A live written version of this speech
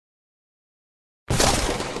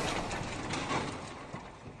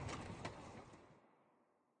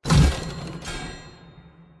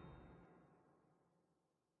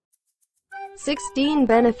16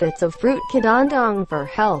 benefits of fruit kedondong for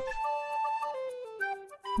health.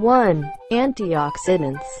 1.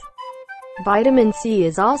 Antioxidants. Vitamin C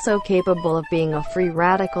is also capable of being a free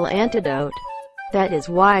radical antidote. That is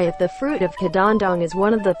why if the fruit of kedondong is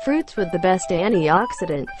one of the fruits with the best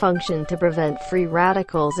antioxidant function to prevent free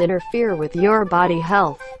radicals interfere with your body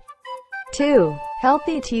health. 2.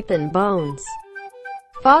 Healthy teeth and bones.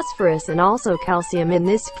 Phosphorus and also calcium in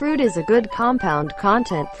this fruit is a good compound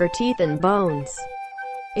content for teeth and bones.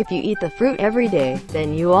 If you eat the fruit every day,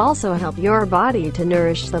 then you also help your body to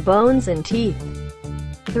nourish the bones and teeth.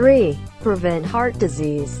 3. Prevent heart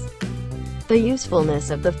disease. The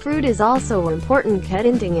usefulness of the fruit is also important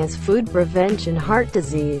kedondong as food prevention heart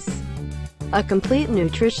disease. A complete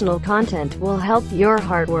nutritional content will help your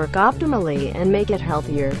heart work optimally and make it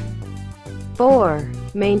healthier. 4.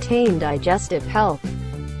 Maintain digestive health.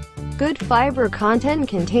 Good fiber content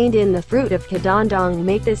contained in the fruit of kedondong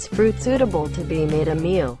make this fruit suitable to be made a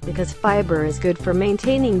meal, because fiber is good for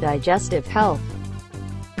maintaining digestive health.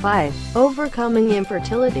 5. Overcoming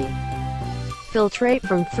infertility. Filtrate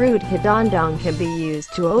from fruit kedondong can be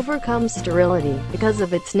used to overcome sterility, because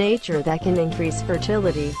of its nature that can increase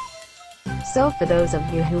fertility. So for those of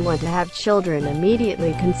you who want to have children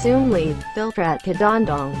immediately consume leaf filtrate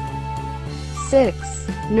kedondong. 6.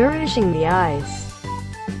 Nourishing the eyes.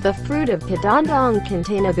 The fruit of kedondong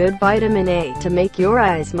contain a good vitamin A to make your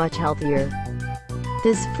eyes much healthier.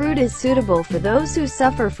 This fruit is suitable for those who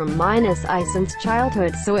suffer from eye since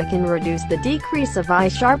childhood, so it can reduce the decrease of eye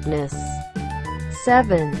sharpness.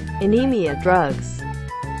 7. Anemia drugs.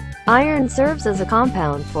 Iron serves as a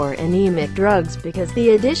compound for anemic drugs because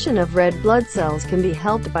the addition of red blood cells can be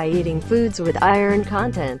helped by eating foods with iron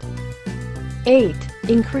content. 8.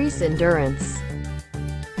 Increase endurance.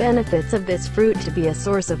 Benefits of this fruit to be a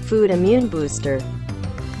source of food immune booster.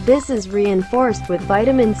 This is reinforced with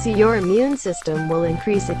vitamin C. Your immune system will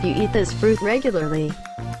increase if you eat this fruit regularly.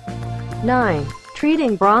 9.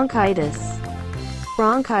 Treating bronchitis.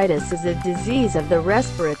 Bronchitis is a disease of the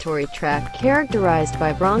respiratory tract characterized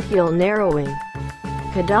by bronchial narrowing.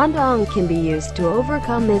 Kedondong can be used to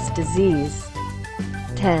overcome this disease.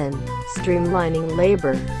 10. Streamlining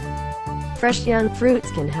labor. Fresh young fruits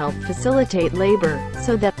can help facilitate labor,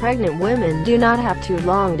 so that pregnant women do not have too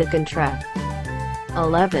long to contract.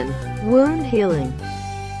 11. Wound healing.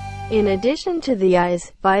 In addition to the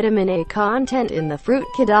eyes, vitamin A content in the fruit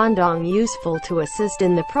kedondong useful to assist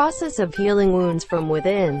in the process of healing wounds from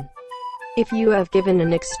within. If you have given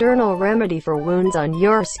an external remedy for wounds on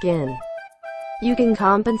your skin, you can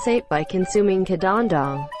compensate by consuming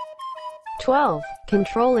kedondong. 12.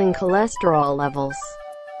 Controlling cholesterol levels.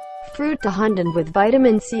 Fruit kedondong with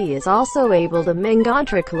vitamin C is also able to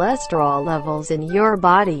control cholesterol levels in your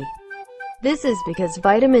body. This is because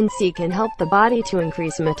vitamin C can help the body to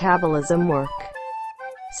increase metabolism work,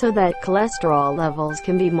 so that cholesterol levels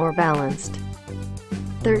can be more balanced.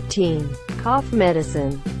 13. Cough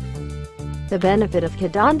medicine. The benefit of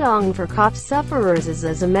kedondong for cough sufferers is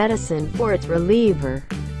as a medicine for its reliever.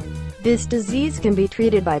 This disease can be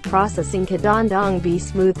treated by processing kedondong be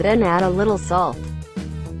smooth, then add a little salt.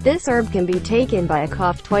 This herb can be taken by a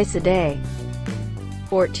cough twice a day.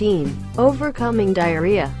 14. Overcoming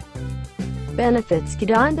diarrhea. Benefits.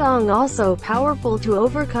 Kedondong also powerful to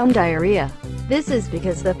overcome diarrhea. This is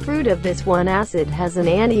because the fruit of this one acid has an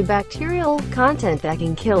antibacterial content that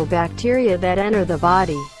can kill bacteria that enter the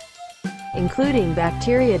body, including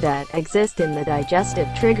bacteria that exist in the digestive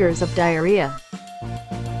triggers of diarrhea.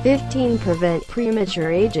 15. Prevent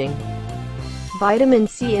premature aging. Vitamin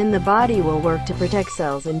C in the body will work to protect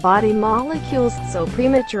cells and body molecules, so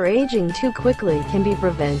premature aging too quickly can be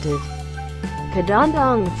prevented.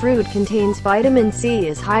 Kedondong fruit contains vitamin C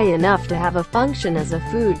is high enough to have a function as a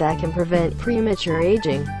food that can prevent premature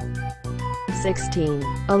aging. 16.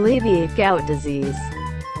 Alleviate gout disease.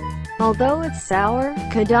 Although it's sour,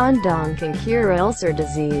 kedondong can cure ulcer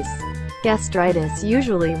disease. Gastritis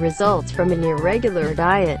usually results from an irregular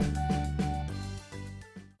diet.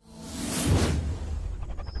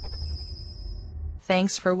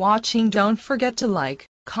 Thanks for watching. Don't forget to like,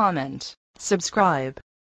 comment, subscribe.